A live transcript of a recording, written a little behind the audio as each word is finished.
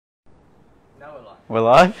Now we're live. We're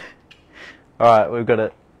live? Alright, we've got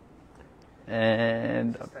it.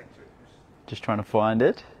 And just trying to find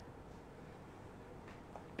it.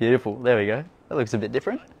 Beautiful, there we go. That looks a bit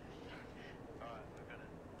different.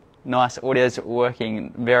 Nice, audio's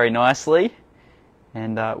working very nicely.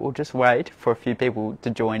 And we'll just wait for a few people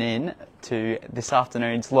to join in to this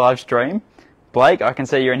afternoon's live stream. Blake, I can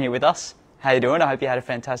see you're in here with us. How you doing? I hope you had a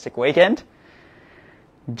fantastic weekend.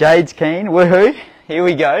 Jade's keen, woohoo, here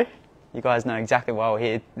we go. You guys know exactly why we're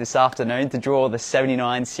here this afternoon, to draw the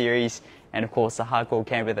 79 series and of course the hardcore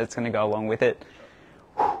camper that's going to go along with it.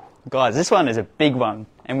 Whew. Guys, this one is a big one,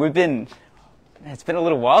 and it's been a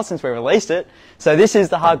little while since we released it. So this is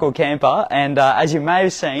the hardcore camper, and as you may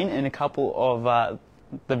have seen in a couple of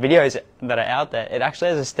the videos that are out there, it actually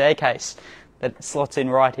has a staircase that slots in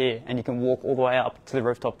right here, and you can walk all the way up to the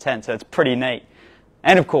rooftop tent, so it's pretty neat.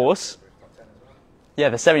 And of course, yeah,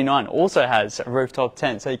 the 79 also has a rooftop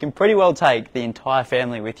tent, so you can pretty well take the entire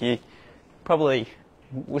family with you. Probably,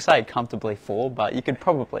 we'll say comfortably 4, but you could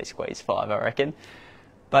probably squeeze 5, I reckon.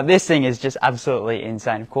 But this thing is just absolutely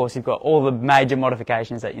insane. Of course, you've got all the major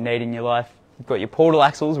modifications that you need in your life. You've got your portal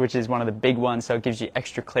axles, which is one of the big ones, so it gives you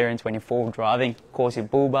extra clearance when you're forward driving. Of course, your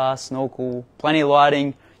bull bar, snorkel, plenty of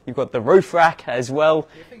lighting. You've got the roof rack as well. Do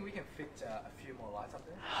you think we can fit a few more lights up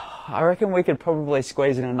there? I reckon we could probably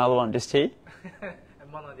squeeze in another one just here.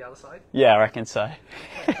 And one on the other side? Yeah, I reckon so.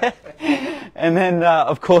 And then,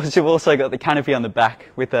 of course, you've also got the canopy on the back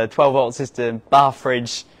with a 12-volt system, bar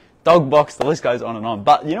fridge, dog box, the list goes on and on.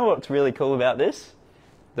 But you know what's really cool about this?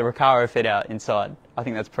 The Recaro fit out inside. I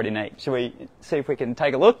think that's pretty neat. Should we see if we can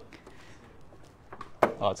take a look?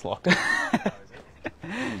 Oh, it's locked. Check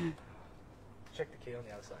the key on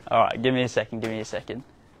the other side. Alright, give me a second.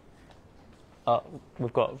 Oh,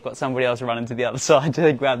 we've got somebody else running to the other side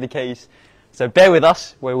to grab the keys. So bear with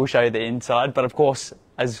us, we will show you the inside. But of course,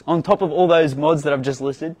 as on top of all those mods that I've just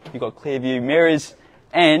listed, you've got clear view mirrors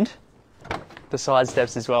and the side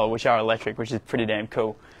steps as well, which are electric, which is pretty damn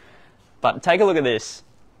cool. But take a look at this.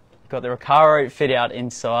 You've got the Recaro fit out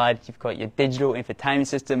inside. You've got your digital infotainment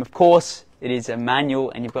system. Of course, it is a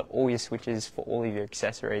manual, and you've got all your switches for all of your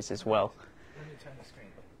accessories as well. Let me turn the screen.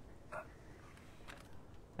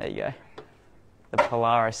 There you go. The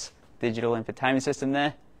Polaris digital infotainment system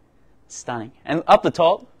there. Stunning. And up the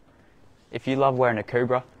top, if you love wearing a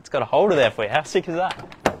Cobra, it's got a holder there for you. How sick is that?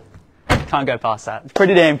 Can't go past that. It's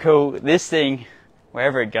pretty damn cool. This thing,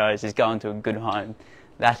 wherever it goes, is going to a good home.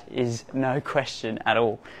 That is no question at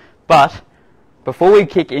all. But before we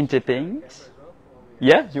kick into things,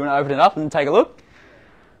 yeah, do you want to open it up and take a look?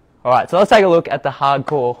 Alright, so let's take a look at the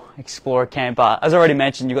Hardkorr Explorer camper. As I already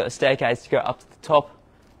mentioned, you've got the staircase to go up to the top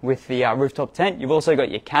with the rooftop tent. You've also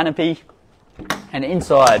got your canopy, and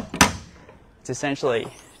inside it's essentially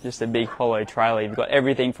just a big hollow trailer. You've got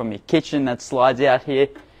everything from your kitchen that slides out here,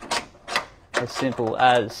 as simple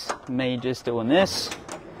as me just doing this.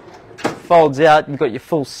 Folds out, you've got your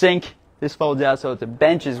full sink. This folds out so it's a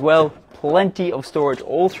bench as well. Plenty of storage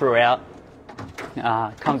all throughout.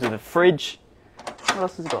 Comes with a fridge. What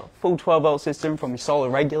else has it got? Full 12-volt system from your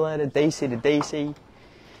solar regulator, DC to DC.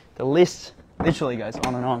 The list literally goes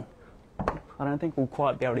on and on. I don't think we'll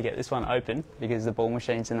quite be able to get this one open because the ball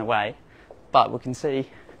machine's in the way. But we can see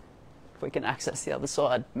if we can access the other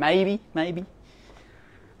side. Maybe. Let's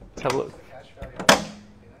have a look.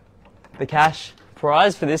 The cash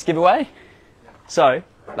prize for this giveaway. So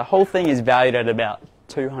the whole thing is valued at about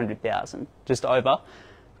 200,000, just over.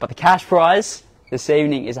 But the cash prize this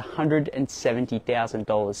evening is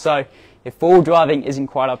 $170,000. So if four-wheel driving isn't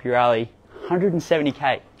quite up your alley,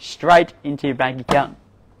 170k straight into your bank account,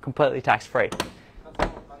 completely tax-free.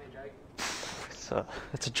 So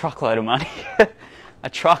it's a truckload of money. A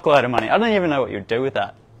truckload of money. I don't even know what you'd do with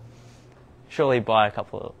that. Surely buy a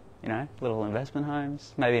couple of, little investment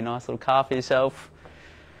homes, maybe a nice little car for yourself.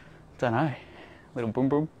 Don't know, little boom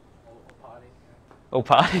boom. Or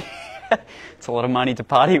party. It's a lot of money to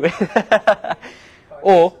party with.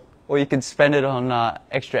 or you could spend it on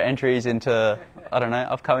extra entries into, I don't know,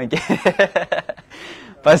 upcoming.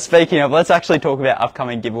 But speaking of, let's actually talk about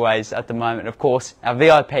upcoming giveaways at the moment. Of course, our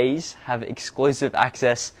VIPs have exclusive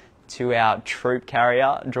access to our troop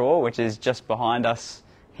carrier draw, which is just behind us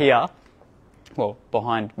here. Well,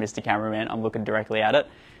 behind Mr. Cameraman, I'm looking directly at it.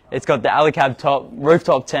 It's got the Alicab top,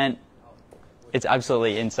 rooftop tent. It's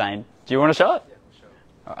absolutely insane. Do you want to show it? Yeah, sure.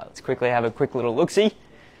 Alright, let's quickly have a quick little look-see. I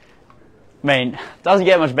mean, doesn't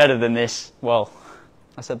get much better than this. Well,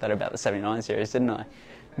 I said that about the 79 series, didn't I?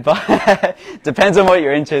 But depends on what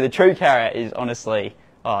you're into. The Troop Carrier is honestly,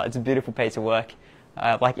 it's a beautiful piece of work.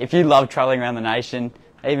 Like if you love traveling around the nation,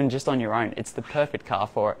 even just on your own, it's the perfect car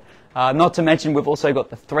for it. Not to mention, we've also got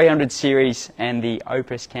the 300 series and the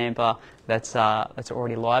Opus camper that's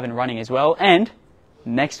already live and running as well. And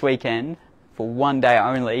next weekend, for one day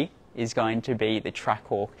only, is going to be the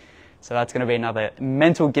Trackhawk. So that's going to be another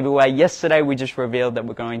mental giveaway. Yesterday we just revealed that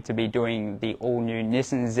we're going to be doing the all-new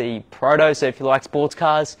Nissan Z Proto. So if you like sports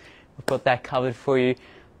cars, we've got that covered for you.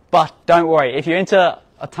 But don't worry, if you're into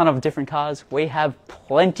a ton of different cars, we have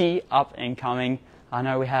plenty up and coming. I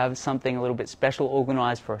know we have something a little bit special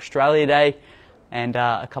organised for Australia Day and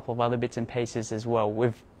a couple of other bits and pieces as well.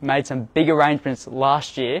 We've made some big arrangements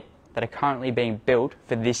last year that are currently being built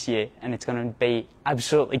for this year, and it's going to be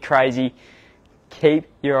absolutely crazy. Keep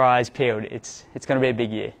your eyes peeled. It's going to be a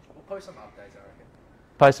big year. We'll post some updates, I reckon.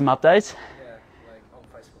 Post some updates? Yeah, like on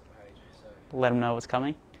Facebook page. So. Let them know what's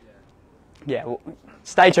coming? Yeah. Yeah, well,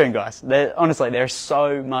 stay tuned, guys. Honestly, there's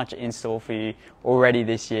so much in store for you already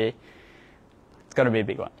this year. It's going to be a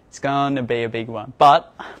big one. It's going to be a big one.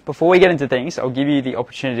 But before we get into things, I'll give you the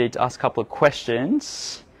opportunity to ask a couple of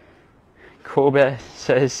questions. Corbett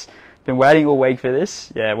says, been waiting all week for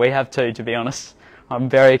this. Yeah, we have too, to be honest. I'm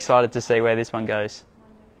very excited to see where this one goes.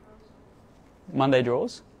 Monday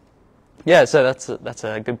draws? Yeah, so that's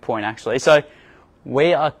a good point, actually. So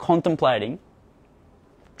we are contemplating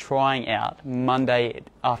trying out Monday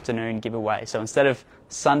afternoon giveaway. So instead of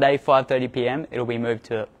Sunday 5:30 p.m, it'll be moved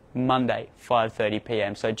to Monday 5:30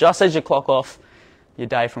 p.m. So just as you clock off your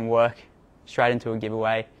day from work, straight into a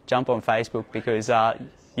giveaway, jump on Facebook, because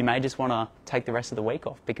you may just want to take the rest of the week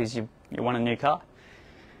off because you want a new car.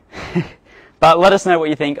 But let us know what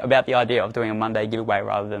you think about the idea of doing a Monday giveaway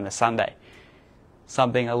rather than the Sunday.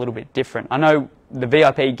 Something a little bit different. I know the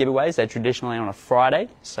VIP giveaways, they're traditionally on a Friday,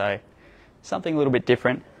 so something a little bit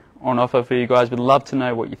different on offer for you guys. Would love to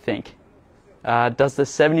know what you think. Does the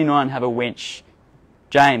 79 have a winch?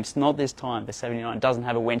 James, not this time. The 79 doesn't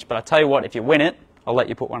have a winch, but I tell you what, if you win it, I'll let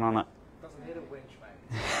you put one on it. Doesn't need a winch,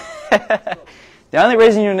 mate. The only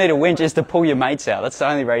reason you need a winch is to pull your mates out. That's the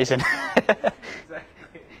only reason. Exactly.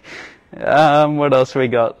 What else we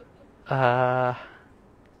got?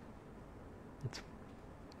 It's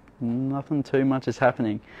nothing too much is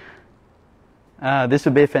happening. This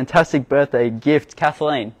would be a fantastic birthday gift,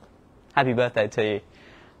 Kathleen. Happy birthday to you.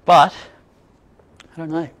 But I don't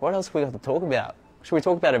know. What else have we got to talk about? Should we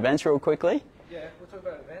talk about events real quickly? Yeah, we'll talk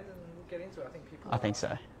about events and we'll get into it. I think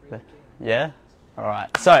so. Really Yeah?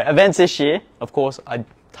 Alright. So, events this year. Of course, I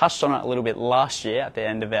touched on it a little bit last year at the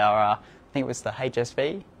end of our, I think it was the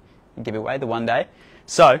HSV giveaway, the one day.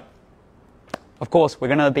 So, of course, we're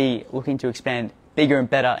going to be looking to expand bigger and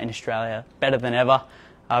better in Australia, better than ever.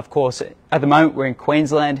 Of course, at the moment, we're in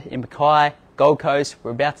Queensland, in Mackay, Gold Coast.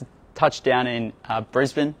 We're about to touch down in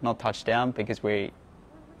Brisbane. Not touch down because we're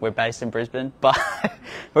based in Brisbane, but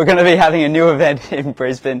we're going to be having a new event in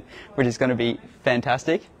Brisbane, which is going to be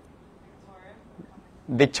fantastic.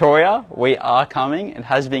 Victoria, we are coming. It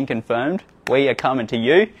has been confirmed. We are coming to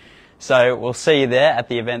you. So we'll see you there at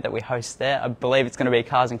the event that we host there. I believe it's going to be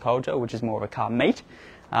Cars and Culture, which is more of a car meet.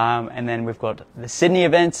 And then we've got the Sydney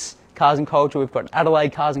events, Cars and Culture. We've got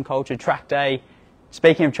Adelaide Cars and Culture, Track Day.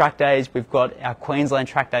 Speaking of track days, we've got our Queensland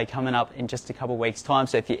track day coming up in just a couple of weeks' time.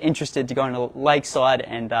 So if you're interested to go into Lakeside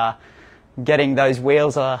and getting those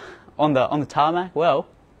wheels on the tarmac, well,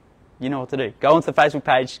 you know what to do. Go onto the Facebook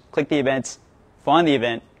page, click the events, find the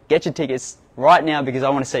event, get your tickets right now because I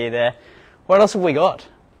want to see you there. What else have we got?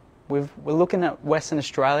 We're looking at Western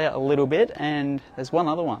Australia a little bit, and there's one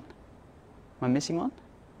other one. Am I missing one?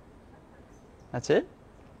 That's it?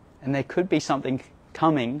 And there could be something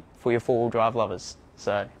coming for your four-wheel drive lovers.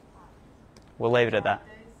 So we'll leave it at that.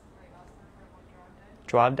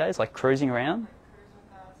 Drive days, like cruising around?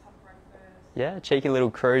 Yeah, cheeky little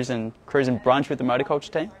cruise and brunch with the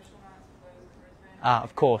motorculture team.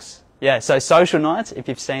 Of course. Yeah, so social nights, if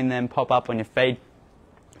you've seen them pop up on your feed,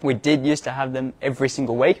 we did used to have them every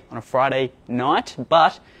single week on a Friday night,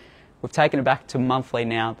 but we've taken it back to monthly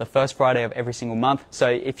now, the first Friday of every single month. So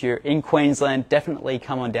if you're in Queensland, definitely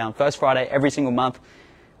come on down. First Friday every single month.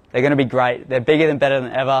 They're going to be great. They're bigger than better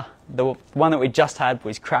than ever. The one that we just had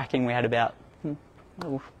was cracking. We had about,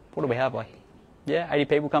 what do we have, like, yeah, 80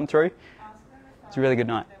 people come through. It's a really good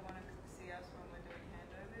night.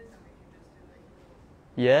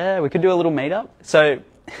 Yeah, we could do a little meetup. So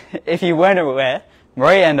if you weren't aware,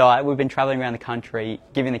 Maria and I, we've been travelling around the country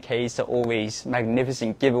giving the keys to all these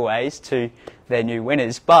magnificent giveaways to their new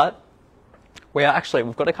winners. But we've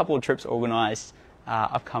got a couple of trips organised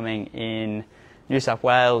upcoming in New South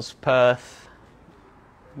Wales, Perth,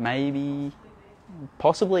 maybe,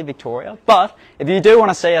 possibly Victoria. But if you do want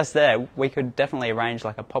to see us there, we could definitely arrange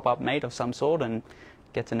like a pop-up meet of some sort and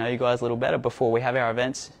get to know you guys a little better before we have our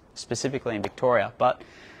events specifically in Victoria. But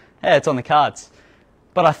Yeah, it's on the cards.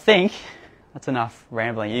 But I think that's enough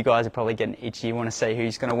rambling. You guys are probably getting itchy. You want to see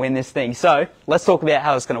who's going to win this thing. So let's talk about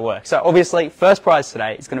how it's going to work. So obviously, first prize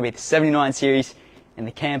today is going to be the 79 series in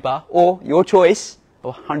the camper, or your choice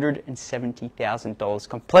of $170,000,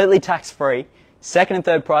 completely tax-free. Second and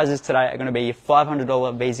third prizes today are going to be your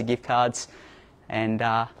 $500 Visa gift cards, and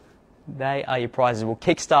they are your prizes. We'll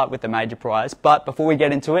kickstart with the major prize, but before we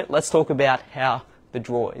get into it, let's talk about how the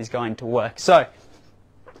draw is going to work. So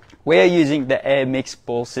we are using the air mix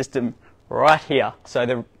ball system right here.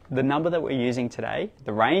 So the number that we're using today,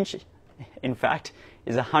 the range, in fact,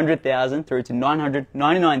 is 100,000 through to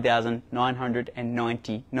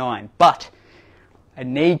 999,999. But I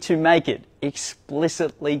need to make it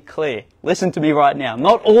explicitly clear. Listen to me right now.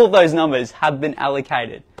 Not all of those numbers have been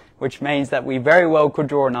allocated, which means that we very well could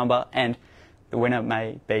draw a number and the winner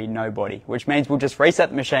may be nobody, which means we'll just reset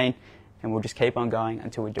the machine and we'll just keep on going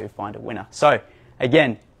until we do find a winner. So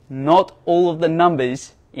again, not all of the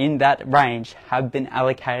numbers in that range have been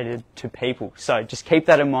allocated to people. So just keep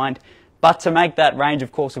that in mind. But to make that range,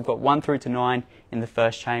 of course, we've got 1 through to 9 in the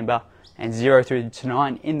first chamber and 0 through to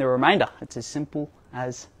 9 in the remainder. It's as simple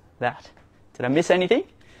as that. Did I miss anything?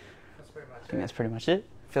 That's pretty much I think that's pretty much it.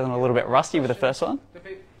 Feeling a little bit rusty with the first one?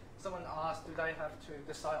 Someone asked, do they have to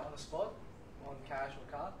decide on the spot, on cash or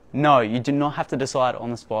card? No, you do not have to decide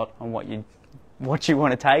on the spot on what you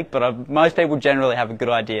want to take, but most people generally have a good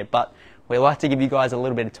idea. But we like to give you guys a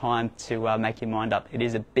little bit of time to make your mind up. It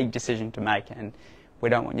is a big decision to make, and we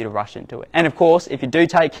don't want you to rush into it. And of course, if you do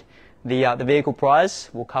take the vehicle prize,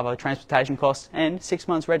 we'll cover transportation costs and 6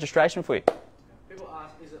 months registration for you. People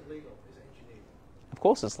ask, is it legal? Is it engineered? Of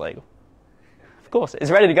course it's legal. Of course,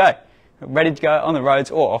 it's ready to go. Ready to go on the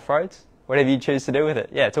roads or off roads, whatever you choose to do with it.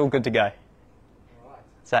 Yeah, it's all good to go. All right.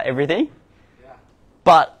 Is that everything? Yeah.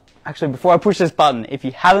 But actually, before I push this button, if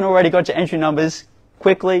you haven't already got your entry numbers,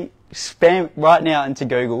 quickly spam right now into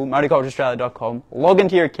Google, motorcultureaustralia.com, log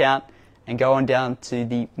into your account and go on down to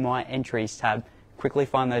the My Entries tab. Quickly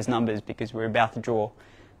find those numbers because we're about to draw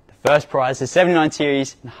the first prize, the 79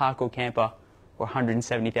 series in Hardkorr camper, or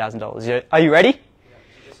 $170,000. Are you ready? Yeah,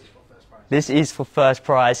 this is for first prize. This is for first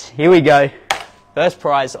prize. Here we go. First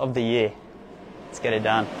prize of the year. Let's get it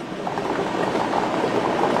done.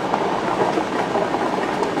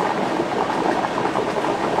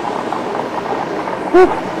 Whew.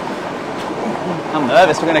 I'm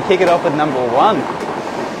nervous. We're going to kick it off with number 1.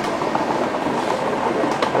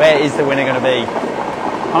 Where is the winner going to be? I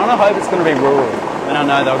kind of hope it's going to be rural. Then I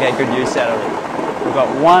know they'll get good use out of it. We've got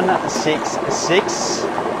 166.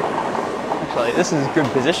 Actually, this is good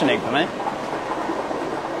positioning for me. We've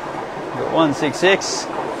got 166,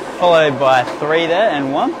 followed by 3 there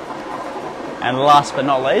and 1. And last but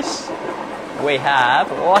not least, we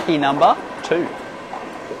have lucky number 2.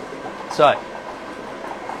 So,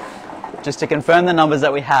 just to confirm the numbers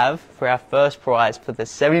that we have for our first prize for the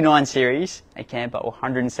 79 series, a camper, or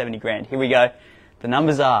 170 grand. Here we go. The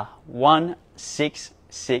numbers are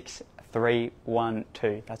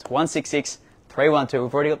 166312. That's 166312.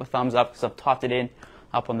 We've already got the thumbs up because I've typed it in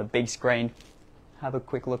up on the big screen. Have a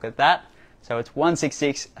quick look at that. So it's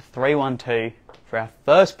 166312 for our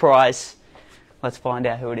first prize. Let's find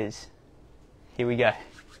out who it is. Here we go.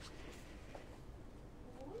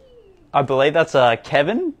 I believe that's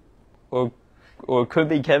Kevin. Or it could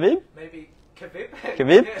be Kevin. Maybe Kavib.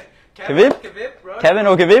 Kavib? Kavib? Kavib, right? Kevin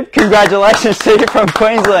or Kavib? Congratulations to you from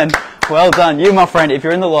Queensland. Well done. You, my friend, if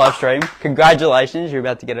you're in the live stream, congratulations. You're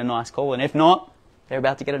about to get a nice call. And if not, they're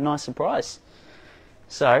about to get a nice surprise.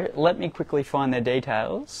 So let me quickly find their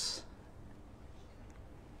details.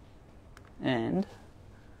 And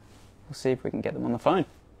we'll see if we can get them on the phone.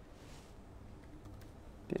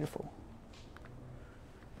 Beautiful.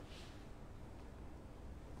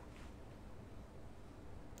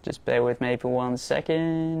 Just bear with me for 1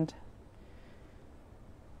 second.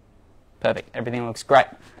 Perfect. Everything looks great.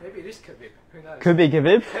 Maybe it is Kavib. Who knows? Could be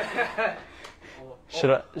Kavib.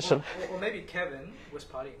 Or maybe Kevin was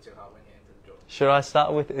partying too hard when he entered the door. Should I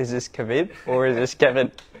start with, is this Kavib or is this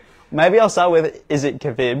Kevin? Maybe I'll start with, is it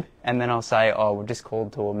Kavib? And then I'll say, oh, we'll just call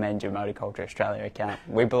to amend your Motorculture Australia account.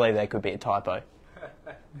 We believe there could be a typo.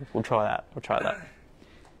 We'll try that. We'll try that.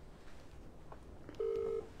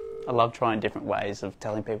 I love trying different ways of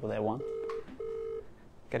telling people they're won.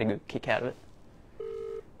 Get a good kick out of it.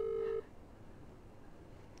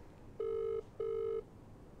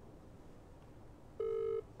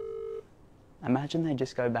 Imagine they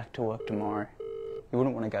just go back to work tomorrow. You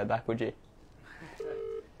wouldn't want to go back, would you?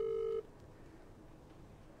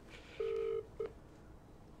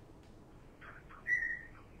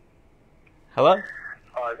 Hello?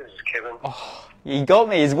 Hi, this is Kevin. Oh, He got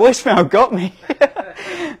me. His voicemail got me.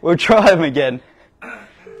 We'll try him again.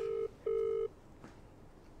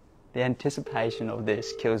 The anticipation of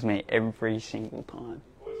this kills me every single time.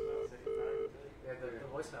 Yeah, the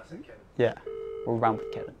voicemail said Kevin. Yeah, we'll run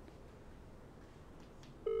with Kevin.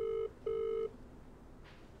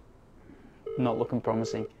 Not looking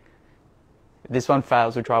promising. If this one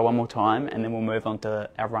fails, we'll try one more time, and then we'll move on to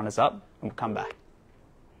our runners-up, and we'll come back.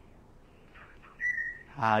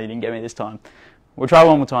 Ah, you didn't get me this time. We'll try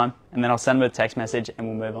one more time, and then I'll send him a text message, and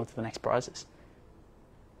we'll move on to the next prizes.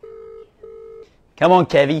 Come on,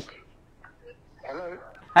 Kevy. Hello.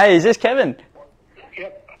 Hey, is this Kevin?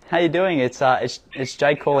 Yep. How you doing? It's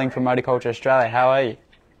Jake calling from LandCruiser Australia. How are you?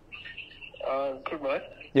 Good, mate.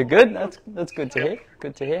 You're good? That's good to hear.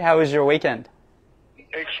 Good to hear. How was your weekend?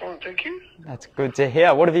 Excellent, thank you. That's good to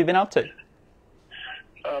hear. What have you been up to?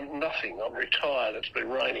 Nothing. I'm retired. It's been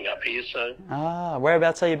raining up here, so Ah,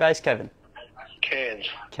 whereabouts are you based, Kevin? Cairns.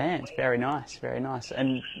 Cairns. Very nice. Very nice.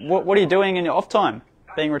 And what are you doing in your off time,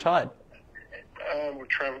 being retired?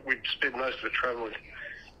 We spend most of it travelling.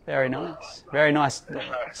 Very nice. Very nice.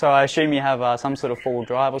 So I assume you have some sort of four-wheel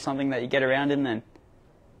drive or something that you get around in then?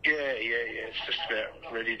 Yeah. It's just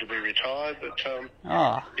about ready to be retired, but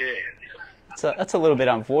Ah, yeah. that's a little bit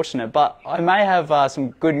unfortunate, but I may have some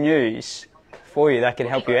good news for you that could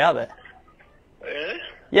help you out there. Yeah.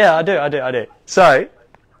 Yeah, I do. So,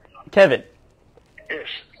 Kevin, Yes.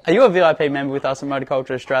 are you a VIP member with us at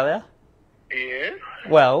Motorculture Australia? Yeah.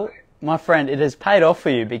 Well, my friend, it has paid off for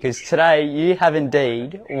you because today you have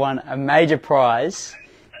indeed won a major prize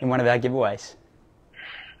in one of our giveaways.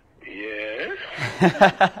 Yeah.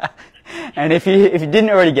 And if you didn't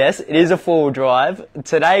already guess, it is a four-wheel drive.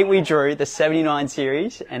 Today we drew the 79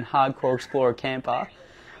 Series and Hardkorr Explorer camper.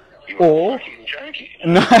 Or Fucking joking.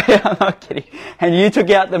 no, I'm not kidding. And you took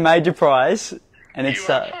out the major prize, and it's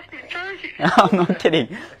You are fucking joking.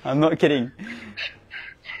 I'm not kidding.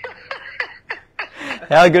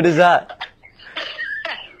 How good is that?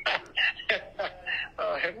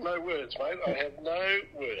 I have no words, mate. I have no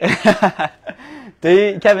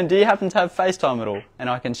words. Kevin, do you happen to have FaceTime at all? And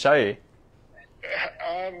I can show you.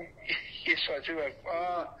 Yes, I do have.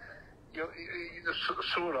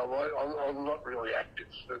 Sort of. I'm not really active,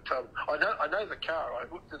 but I know the car. I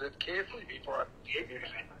looked at it carefully before I used it.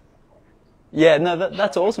 Yeah, no,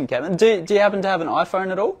 that's awesome, Kevin. Do you happen to have an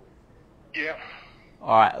iPhone at all? Yeah.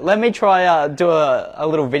 All right, let me try do a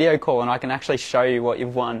little video call, and I can actually show you what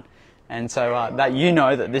you've won, and so that you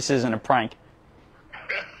know that this isn't a prank.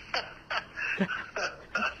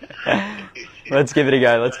 Let's give it a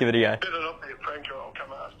go. Better not be a prank, or I'll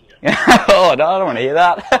come after you. Oh no, I don't want to hear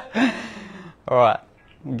that. All right,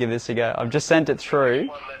 we'll give this a go. I've just sent it through,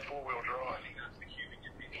 Won that four-wheel drive.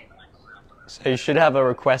 so you should have a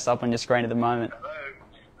request up on your screen at the moment. Hello.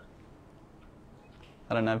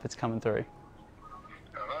 I don't know if it's coming through.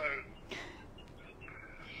 Hello.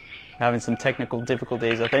 Having some technical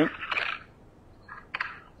difficulties, I think.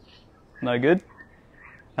 No good?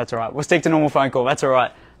 That's alright. We'll stick to normal phone call. That's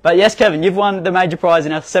alright. But yes, Kevin, you've won the major prize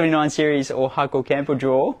in our 79 Series or Hardkorr camper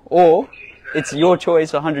draw, or it's your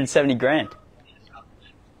choice for 170 grand.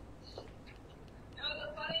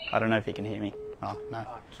 I don't know if you can hear me. Oh, no.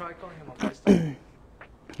 Try calling him on FaceTime.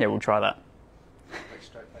 Yeah, we'll try that. Like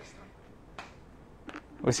straight FaceTime.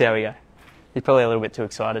 We'll see how we go. He's probably a little bit too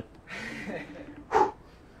excited.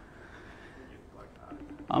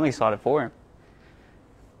 I'm excited for him.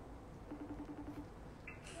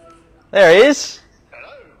 There he is.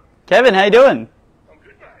 Hello. Kevin, how you doing? I'm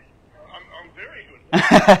good, mate. I'm very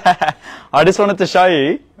good. I just wanted to show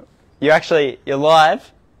you, you're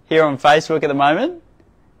live here on Facebook at the moment,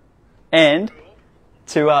 and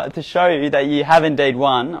to show you that you have indeed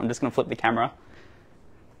won. I'm just going to flip the camera.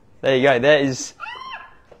 There you go.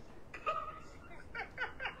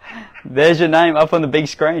 There's your name up on the big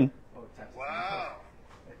screen. Wow.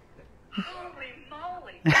 Holy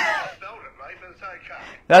moly. I spelled it, mate, but it's okay.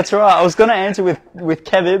 That's right. I was going to answer with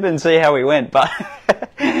Kevib and see how we went, but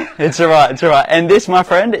it's all right. It's all right. And this, my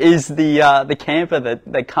friend, is the camper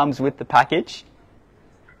that comes with the package.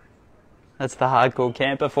 That's the Hardkorr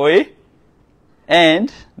camper for you,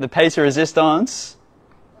 and the piece of resistance,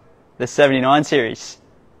 the 79 Series.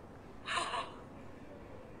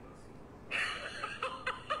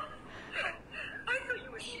 I thought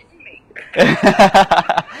you were shitting me.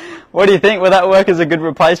 What do you think? Will that work as a good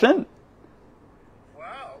replacement?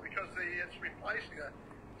 Wow, because it's replacing a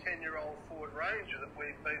 10-year-old Ford Ranger that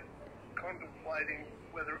we've been contemplating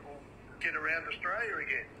whether it will get around Australia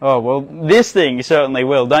again. Oh, well, this thing certainly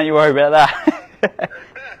will. Don't you worry about that.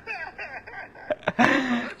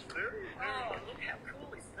 That's very, Oh, look how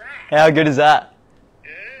cool is that? How good is that?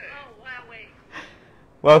 yeah. Oh, wowee.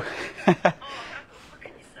 Well, Oh, what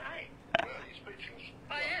can you say? Well, you're speechless.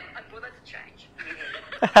 I am. Well, that's a change.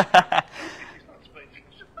 He's not speechless.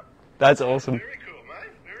 that's awesome. Very cool,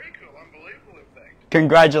 mate. Very cool. Unbelievable, in fact.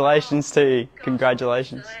 Congratulations to you.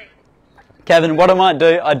 Congratulations. Today. Kevin, what I might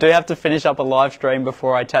do, I do have to finish up a live stream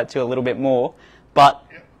before I chat to you a little bit more, but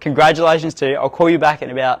congratulations to you. I'll call you back in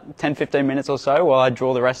about 10-15 minutes or so while I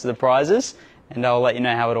draw the rest of the prizes, and I'll let you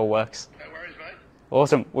know how it all works. No worries, mate.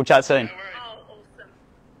 Awesome. We'll chat soon. No worries. Oh, awesome.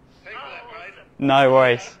 Thanks for that, mate. No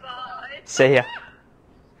worries. Bye. See ya.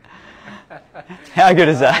 How good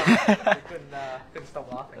is that? Couldn't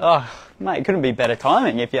stop laughing. Oh, mate, it couldn't be better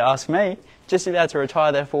timing if you ask me. Just about to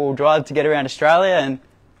retire their four-wheel drive to get around Australia, and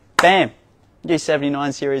bam, new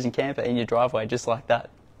 79 series and camper in your driveway just like that.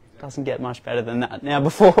 Doesn't get much better than that. Now,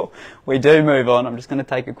 before we do move on, I'm just going to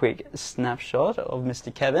take a quick snapshot of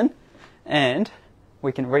Mr. Kevin, and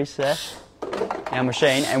we can reset our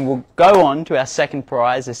machine, and we'll go on to our second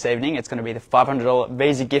prize this evening. It's going to be the $500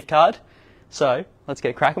 Visa gift card. So let's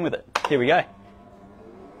get cracking with it. Here we go.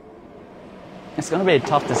 It's going to be a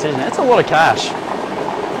tough decision. It's a lot of cash.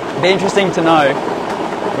 It'd be interesting to know.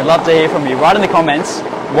 We'd love to hear from you. Write in the comments,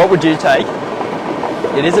 what would you take?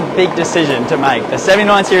 It is a big decision to make. The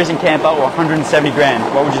 79 series in camper or 170 grand.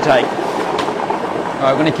 What would you take?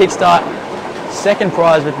 Alright, we're going to kickstart second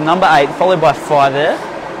prize with number 8, followed by 5 there.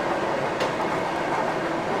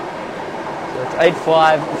 So it's 8,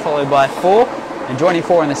 5, followed by 4. And joining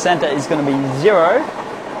 4 in the centre is going to be 0.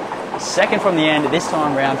 Second from the end, this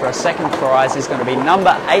time round for our second prize is going to be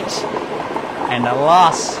number 8. And the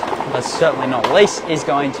last, but certainly not least, is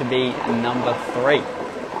going to be number 3.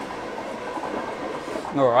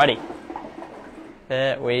 Alrighty,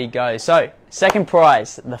 there we go. So, second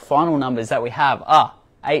prize, the final numbers that we have are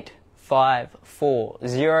 8, 5, 4,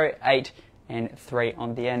 0, 8, and 3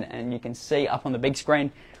 on the end. And you can see up on the big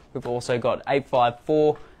screen, we've also got 8, 5,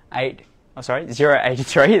 4, 8, oh sorry, 0, 8,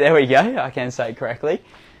 3. There we go, I can say it correctly.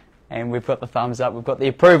 And we've got the thumbs up, we've got the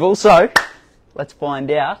approval. So, let's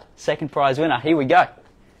find out second prize winner. Here we go.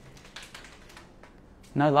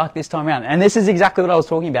 No luck this time around. And this is exactly what I was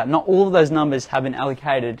talking about. Not all of those numbers have been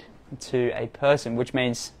allocated to a person, which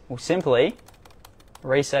means we'll simply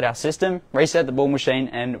reset our system, reset the ball machine,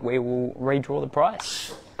 and we will redraw the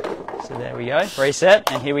prize. So there we go.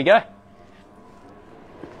 Reset, and here we go.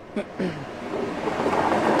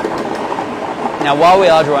 Now, while we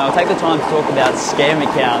are drawing, I'll take the time to talk about scam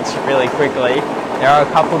accounts really quickly. There are a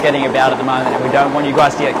couple getting about at the moment, and we don't want you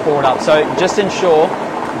guys to get caught up. So just ensure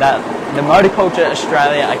that the Motorculture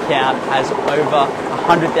Australia account has over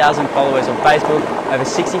 100,000 followers on Facebook, over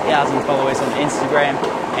 60,000 followers on Instagram,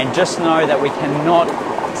 and just know that we cannot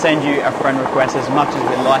send you a friend request as much as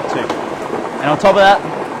we'd like to. And on top of that,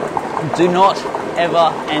 do not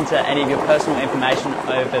ever enter any of your personal information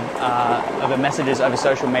over messages over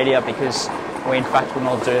social media, because we in fact will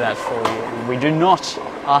not do that for you. We do not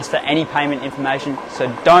ask for any payment information, so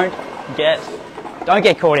don't get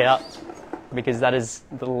caught out, because that is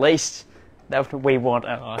the least that we want.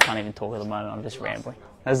 Oh, I can't even talk at the moment, I'm just rambling.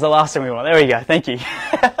 That's the last thing we want. There we go, thank you.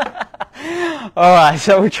 Alright,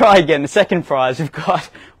 so we'll try again. The second prize, we've got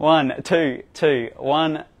 1, 2, 2,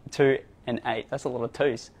 1, 2, and 8. That's a lot of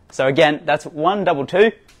 2s. So again, that's 1, 2,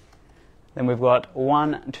 2. Then we've got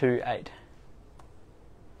 1, 2, 8.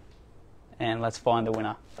 And let's find the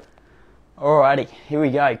winner. Alrighty, here we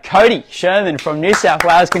go. Cody Sherman from New South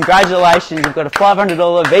Wales, congratulations. You've got a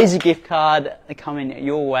 $500 Visa gift card coming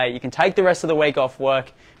your way. You can take the rest of the week off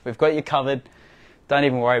work. We've got you covered. Don't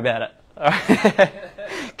even worry about it. Right.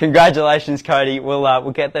 Congratulations, Cody. We'll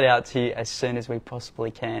get that out to you as soon as we possibly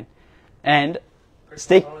can. And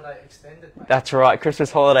Christmas holiday extended, mate. That's right,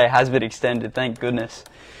 Christmas holiday has been extended, thank goodness.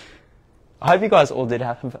 I hope you guys all did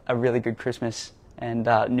have a really good Christmas and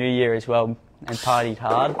New Year as well, and partied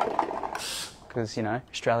hard, because, you know,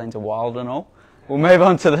 Australians are wild and all. We'll move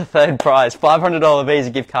on to the third prize, $500 Visa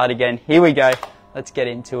gift card again. Here we go. Let's get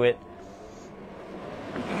into it.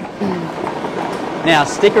 Now,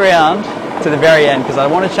 stick around to the very end, because I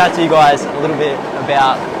want to chat to you guys a little bit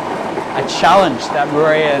about a challenge that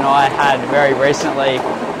Maria and I had very recently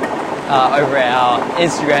over our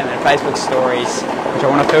Instagram and Facebook stories, which I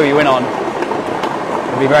want to fill you in on.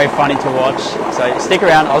 It'll be very funny to watch, so stick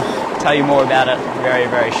around. I'll tell you more about it very,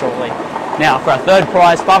 very shortly. Now, for our third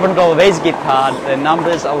prize, $500 Visa gift card, the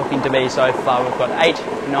numbers are looking to be so far, we've got 8,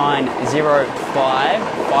 9, 0, 5.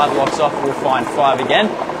 5 locks off, we'll find 5 again.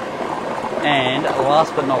 And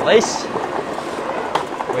last but not least,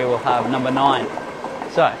 we will have number 9.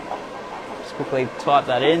 So, just quickly type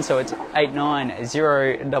that in. So it's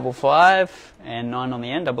 89055 and 9 on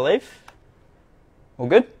the end, I believe. All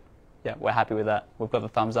good? Yeah, we're happy with that. We've got the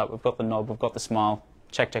thumbs up, we've got the nod, we've got the smile.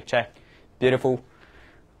 Check, check, check. Beautiful.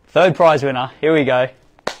 Third prize winner. Here we go.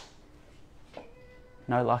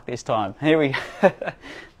 No luck this time. Here we go.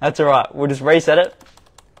 That's alright. We'll just reset it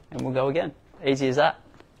and we'll go again. Easy as that.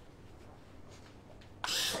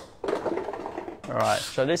 Alright,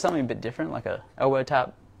 should I do something a bit different, like a elbow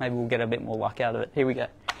tap? Maybe we'll get a bit more luck out of it. Here we go.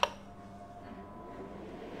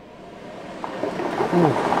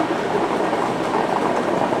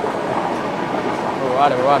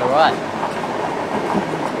 Alright.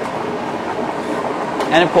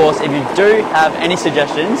 And of course, if you do have any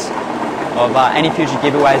suggestions of any future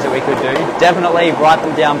giveaways that we could do, definitely write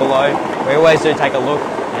them down below. We always do take a look,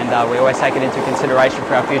 and we always take it into consideration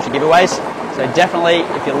for our future giveaways. So definitely,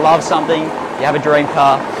 if you love something, you have a dream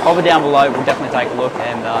car, pop it down below. We'll definitely take a look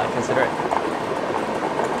and consider it.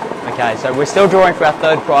 Okay, so we're still drawing for our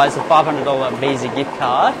third prize, the $500 Visa gift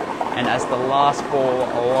card. And as the last ball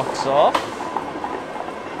locks off,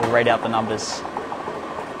 we'll read out the numbers.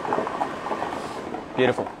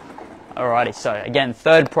 Beautiful. Alrighty, so again,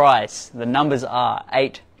 third prize. The numbers are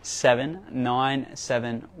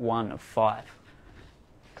 879715.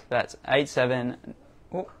 So that's 87.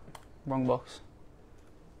 Oh, wrong box.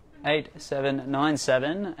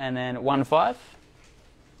 8797 and then 15.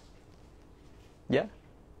 Yeah?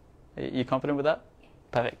 Are you confident with that?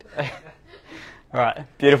 Perfect. Alright,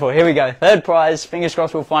 beautiful. Here we go. Third prize. Fingers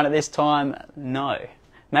crossed we'll find it this time. No.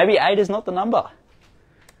 Maybe 8 is not the number.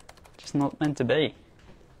 Just not meant to be.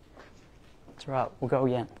 That's right. We'll go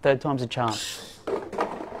again. Third time's a charm. We'll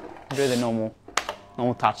do the normal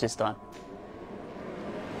touch this time.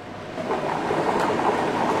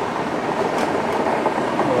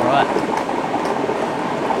 Alright.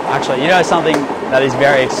 Actually, you know something that is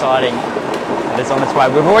very exciting that is on its way.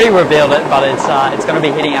 We've already revealed it, but it's going to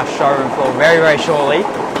be hitting our showroom floor very, very shortly.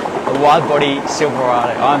 The wide body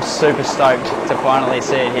Silverado. I'm super stoked to finally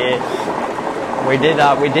see it here. We did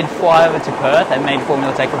fly over to Perth and made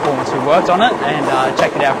Formula Tech Performance. We worked on it and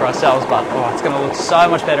checked it out for ourselves, but it's going to look so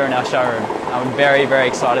much better in our showroom. I'm very, very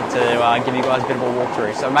excited to give you guys a bit of a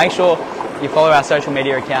walkthrough. So make sure you follow our social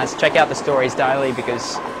media accounts, check out the stories daily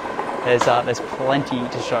because there's plenty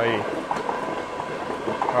to show you.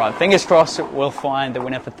 Alright, fingers crossed we'll find the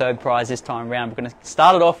winner for third prize this time around. We're going to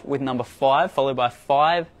start it off with number 5, followed by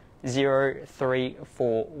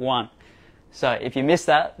 50341. So if you missed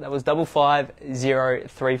that, that was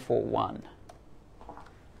 550341.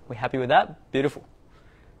 We happy with that? Beautiful.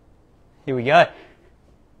 Here we go.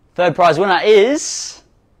 Third prize winner is...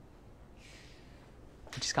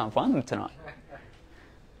 I just can't find them tonight.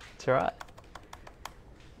 It's alright.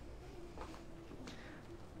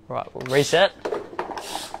 Right, we'll reset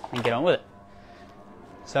and get on with it.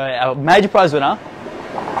 So our major prize winner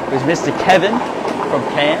was Mr. Kevin from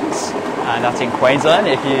Cairns. That's in Queensland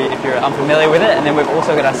if you're unfamiliar with it. And then we've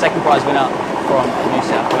also got our second prize winner from New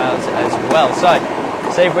South Wales as well. So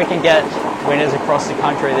see if we can get winners across the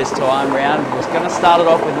country this time round. We're going to start it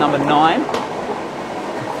off with number 9,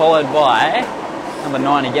 followed by number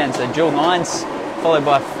 9 again. So dual 9s, followed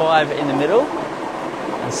by 5 in the middle.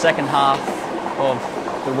 And the second half of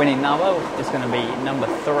the winning number is going to be number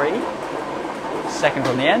 3. Second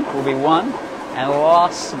from the end will be 1. And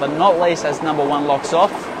last but not least, as number 1 locks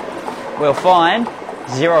off, we'll find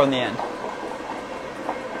 0 in the end.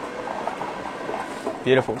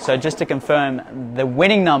 Beautiful. So just to confirm, the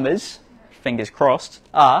winning numbers, fingers crossed,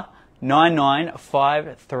 are 9, 9,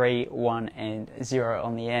 5, 3, 1 and 0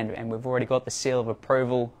 on the end. And we've already got the seal of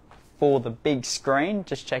approval for the big screen.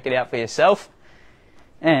 Just check it out for yourself.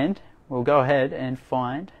 And we'll go ahead and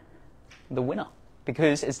find the winner.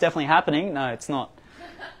 Because it's definitely happening. No, it's not.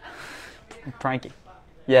 I'm pranking.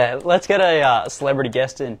 Yeah, let's get a celebrity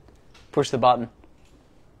guest in. Push the button.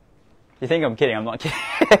 You think I'm kidding? I'm not kidding.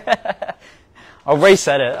 I'll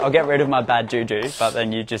reset it. I'll get rid of my bad juju, but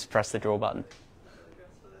then you just press the draw button.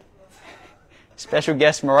 Special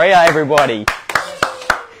guest Maria, everybody.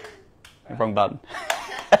 Wrong button.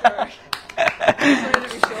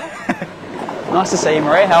 Nice to see you,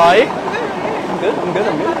 Maria. How are you? I'm good. I'm good.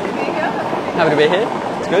 I'm good. Happy to be here.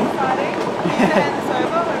 It's good.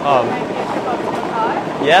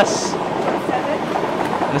 Yes.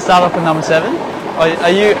 Going to start off with number 7. Are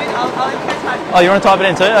you? Oh, you want to type it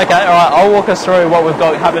in too? Okay. All right. I'll walk us through what we've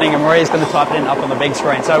got happening, and Maria's going to type it in up on the big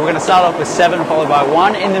screen. So we're going to start off with 7, followed by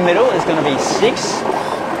 1. In the middle is going to be 6.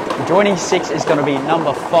 Joining 6 is going to be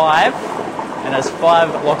number 5. And as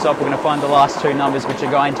 5 locks off, we're going to find the last 2 numbers, which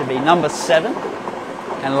are going to be number 7.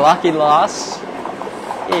 And lucky last,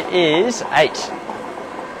 it is 8.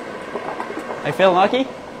 Are you feeling lucky?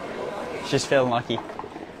 Just feeling lucky.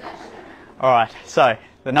 Alright, so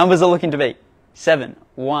the numbers are looking to be 7,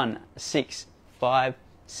 1, 6, 5,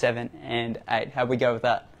 7, and 8. How'd we go with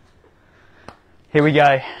that? Here we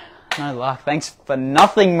go. No luck. Thanks for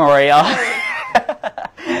nothing, Maria.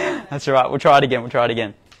 That's all right. We'll try it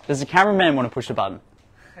again. Does the cameraman want to push the button?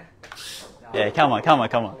 Yeah, come on.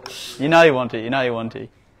 You know you want to.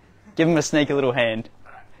 Give him a sneaky little hand.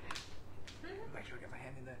 Make sure I get my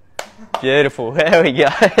hand in there. Beautiful. There we go.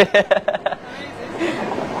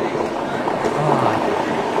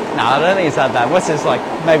 No, I don't think it's that bad. What's this, like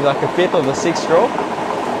maybe like a 5th or the 6th straw?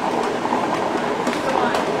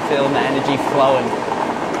 Feeling the energy flowing.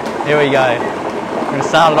 Here we go. We're going to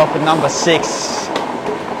start it off with number 6,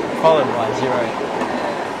 followed by 0.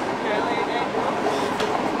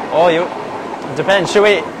 Oh, depends. Should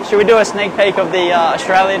we do a sneak peek of the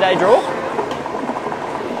Australia Day draw?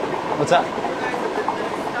 What's that?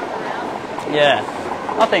 Yeah,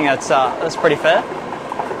 I think that's pretty fair.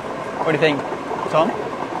 What do you think, Tom?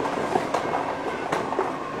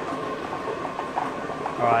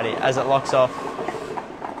 Alrighty, as it locks off.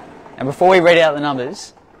 And before we read out the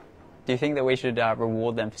numbers, do you think that we should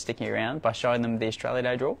reward them for sticking around by showing them the Australia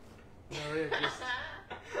Day draw? No, really,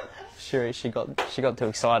 Sure, she got too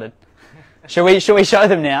excited. Should we show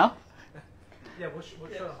them now? Yeah, we'll show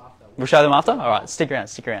them after. We'll show them after? Alright, stick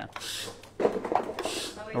around.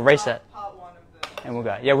 We'll reset. And we'll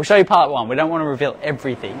go. Yeah, we'll show you part 1. We don't want to reveal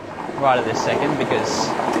everything right at this second because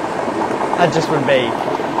that just would be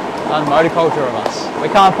unmoticulture of us. We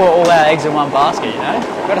can't put all our eggs in one basket, you know?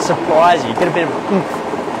 We've got to surprise you, get a bit of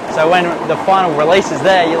oomph. So when the final release is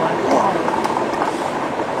there, you're like, whoa.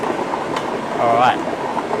 Alright.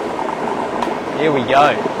 Here we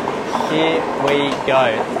go.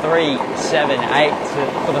 3, 7, 8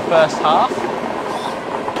 for the first half.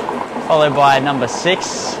 Followed by number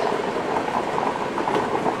 6.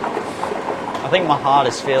 I think my heart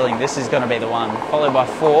is feeling this is going to be the one. Followed by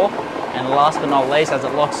 4. And last but not least, as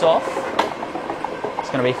it locks off, it's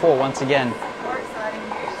going to be 4 once again. More exciting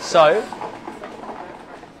news. So,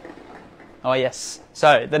 oh yes.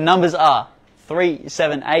 So the numbers are 3,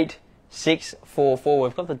 7, 8, 6, 4, 4.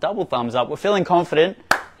 We've got the double thumbs up. We're feeling confident.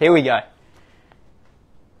 Here we go.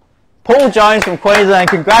 Paul Jones from Queensland.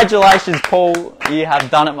 Congratulations, Paul. You have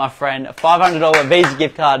done it, my friend. A $500 Visa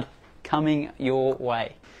gift card coming your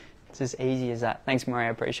way. It's as easy as that. Thanks, Maria.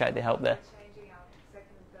 I appreciate the help there.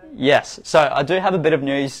 Yes. So I do have a bit of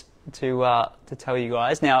news to tell you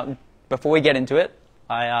guys. Now, before we get into it,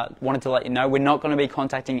 I wanted to let you know we're not going to be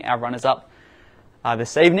contacting our runners-up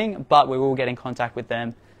this evening, but we will get in contact with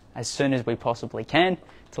them as soon as we possibly can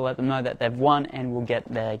to let them know that they've won, and we'll get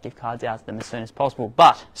their gift cards out to them as soon as possible.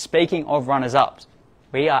 But speaking of runners-ups,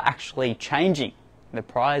 we are actually changing the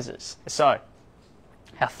prizes. So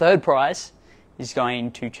our third prize is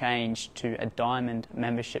going to change to a diamond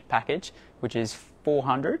membership package, which is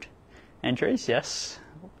 400 entries. Yes.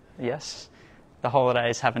 The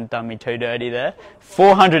holidays haven't done me too dirty there.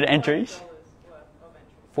 400 entries.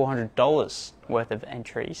 $400 worth of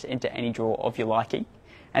entries into any draw of your liking.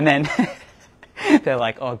 And then they're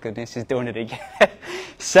like, oh goodness, he's doing it again.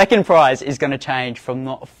 Second prize is going to change from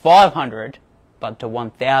not $500 but to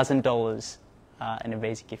 $1,000 in a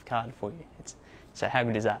Visa gift card for you. So how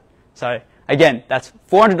good is that? So again, that's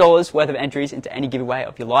 $400 worth of entries into any giveaway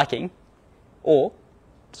of your liking. Or,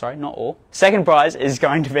 sorry, not all. Second prize is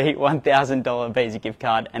going to be $1,000 Visa gift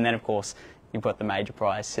card, and then of course you've got the major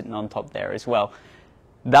prize sitting on top there as well.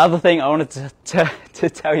 The other thing I wanted to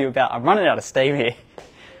tell you about, I'm running out of steam here.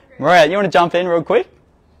 Maria, you want to jump in real quick?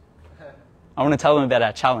 I want to tell them about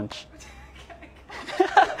our challenge.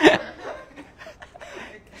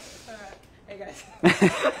 Hey guys.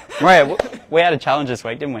 Maria, we had a challenge this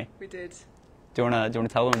week, didn't we? We did. Do you want to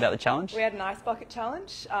tell them about the challenge? We had an ice bucket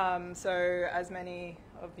challenge. So as many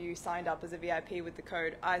of you signed up as a VIP with the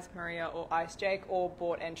code Ice Maria or Ice Jake, or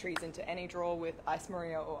bought entries into any draw with Ice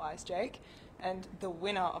Maria or Ice Jake, and the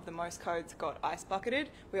winner of the most codes got ice bucketed.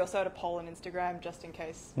 We also had a poll on Instagram just in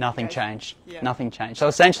case. Nothing changed. Yeah. Nothing changed. So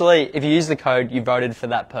essentially, if you use the code, you voted for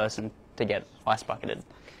that person to get ice bucketed.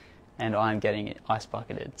 And I'm getting it ice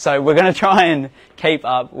bucketed. So we're going to try and keep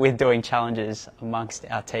up with doing challenges amongst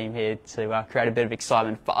our team here to create a bit of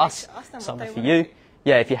excitement for us, something for you.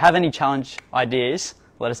 Yeah, if you have any challenge ideas,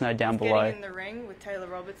 let us know down below. Getting in the ring with Taylor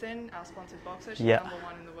Robertson, our sponsored boxer. She's Yep.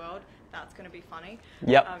 #1 in the world. That's going to be funny.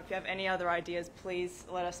 Yep. If you have any other ideas, please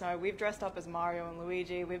let us know. We've dressed up as Mario and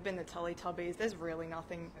Luigi. We've been the Teletubbies. There's really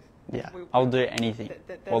nothing. Yeah, I'll do anything.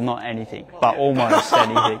 Well, not anything, well, but almost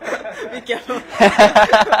anything. Be careful.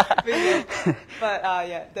 Be careful. But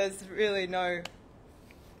yeah, there's really no...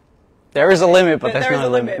 There is a limit, but there's there is no a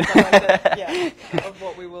limit. limit. Yeah, of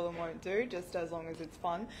what we will and won't do, just as long as it's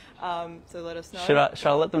fun. So let us know. Should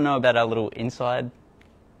I let them know about our little inside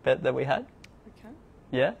bet that we had? Okay.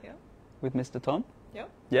 Yeah? Yeah. With Mr. Tom? Yep.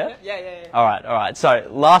 Yeah? Yeah. All right. So,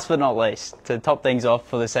 last but not least, to top things off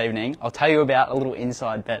for this evening, I'll tell you about a little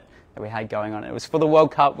inside bet that we had going on. It was for the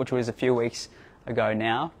World Cup, which was a few weeks ago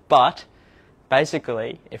now. But,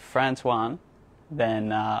 basically, if France won,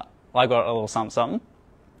 then I got a little something.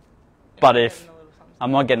 But if... I'm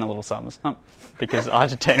not getting a little something because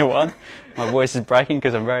Argentina won. My voice is breaking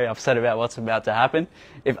because I'm very upset about what's about to happen.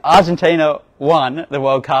 If Argentina won the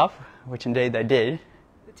World Cup, which indeed they did...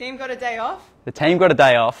 The team got a day off. The team got a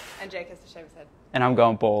day off. And Jake has to shave his head. And I'm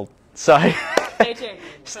going bald. So... Stay tuned.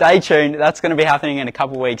 Stay tuned. That's going to be happening in a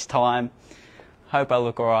couple of weeks' time. Hope I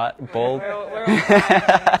look alright, bald. We're all on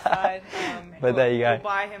the side. But there you go. We'll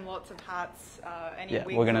buy him lots of hats. Any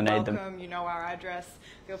wigs we're gonna are need them. welcome. You know our address.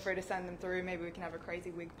 Feel free to send them through. Maybe we can have a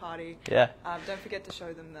crazy wig party. Yeah. Don't forget to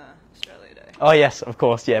show them the Australia Day. Oh yes, of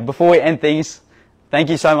course, yeah. Before we end things, thank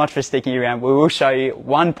you so much for sticking around. We will show you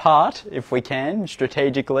one part, if we can,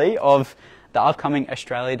 strategically, of the upcoming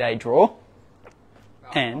Australia Day draw.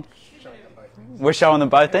 And we're showing them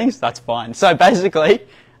both things? That's fine. So basically,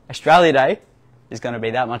 Australia Day is going to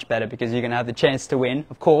be that much better because you're going to have the chance to win,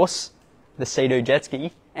 of course, the Sea-Doo jet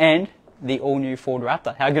ski and the all-new Ford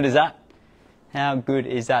Raptor. How good is that? How good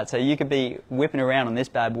is that? So you could be whipping around on this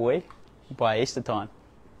bad boy by Easter time.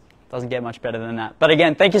 Doesn't get much better than that. But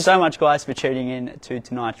again, thank you so much, guys, for tuning in to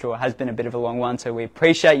tonight's draw. It has been a bit of a long one, so we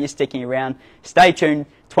appreciate you sticking around. Stay tuned.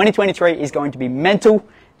 2023 is going to be mental,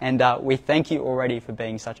 and we thank you already for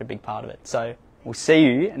being such a big part of it. So we'll see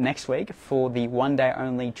you next week for the one-day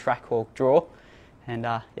only Trackhawk draw. And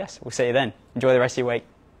yes, we'll see you then. Enjoy the rest of your week.